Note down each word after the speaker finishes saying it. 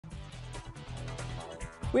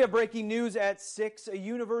We have breaking news at 6. A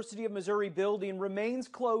University of Missouri building remains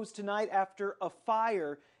closed tonight after a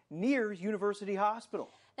fire near University Hospital.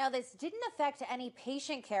 Now, this didn't affect any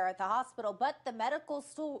patient care at the hospital, but the medical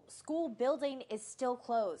school building is still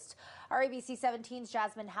closed. Our ABC 17's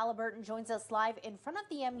Jasmine Halliburton joins us live in front of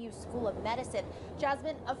the MU School of Medicine.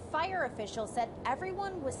 Jasmine, a fire official said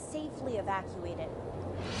everyone was safely evacuated.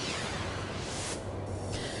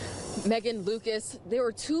 Megan, Lucas, there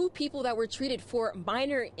were 2 people that were treated for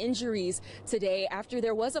minor injuries today after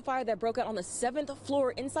there was a fire that broke out on the 7th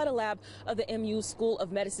floor inside a lab of the MU School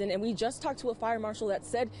of Medicine. And we just talked to a fire marshal that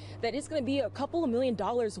said that it's going to be a couple of $1 million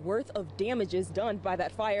worth of damages done by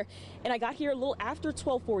that fire. And I got here a little after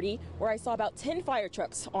 12:40, where I saw about 10 fire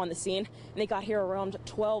trucks on the scene, and they got here around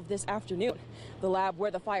 12 this afternoon. The lab where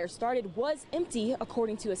the fire started was empty,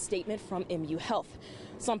 according to a statement from MU Health.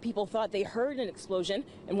 Some people thought they heard an explosion,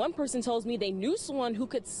 and one person tells me they knew someone who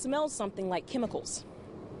could smell something like chemicals.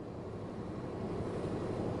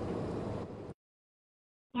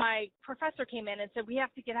 My professor came in and said, "We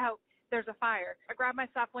have to get out. There's a fire." I grabbed my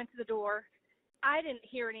stuff, went to the door. I didn't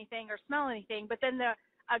hear anything or smell anything, but then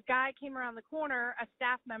a guy came around the corner, a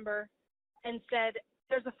staff member, and said,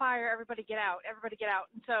 "There's a fire. Everybody get out. Everybody get out."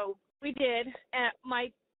 And so we did. And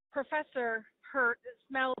my professor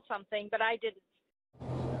smelled something, but I didn't.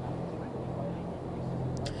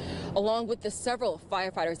 Along with the several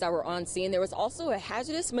firefighters that were on scene, there was also a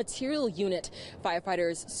hazardous material unit.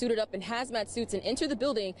 Firefighters suited up in hazmat suits and entered the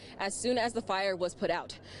building as soon as the fire was put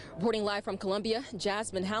out. Reporting live from Columbia,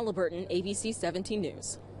 Jasmine Halliburton, ABC 17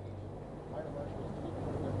 News.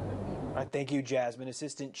 Thank you, Jasmine.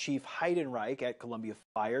 Assistant Chief Heidenreich at Columbia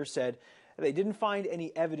Fire said they didn't find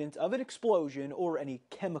any evidence of an explosion or any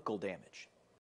chemical damage.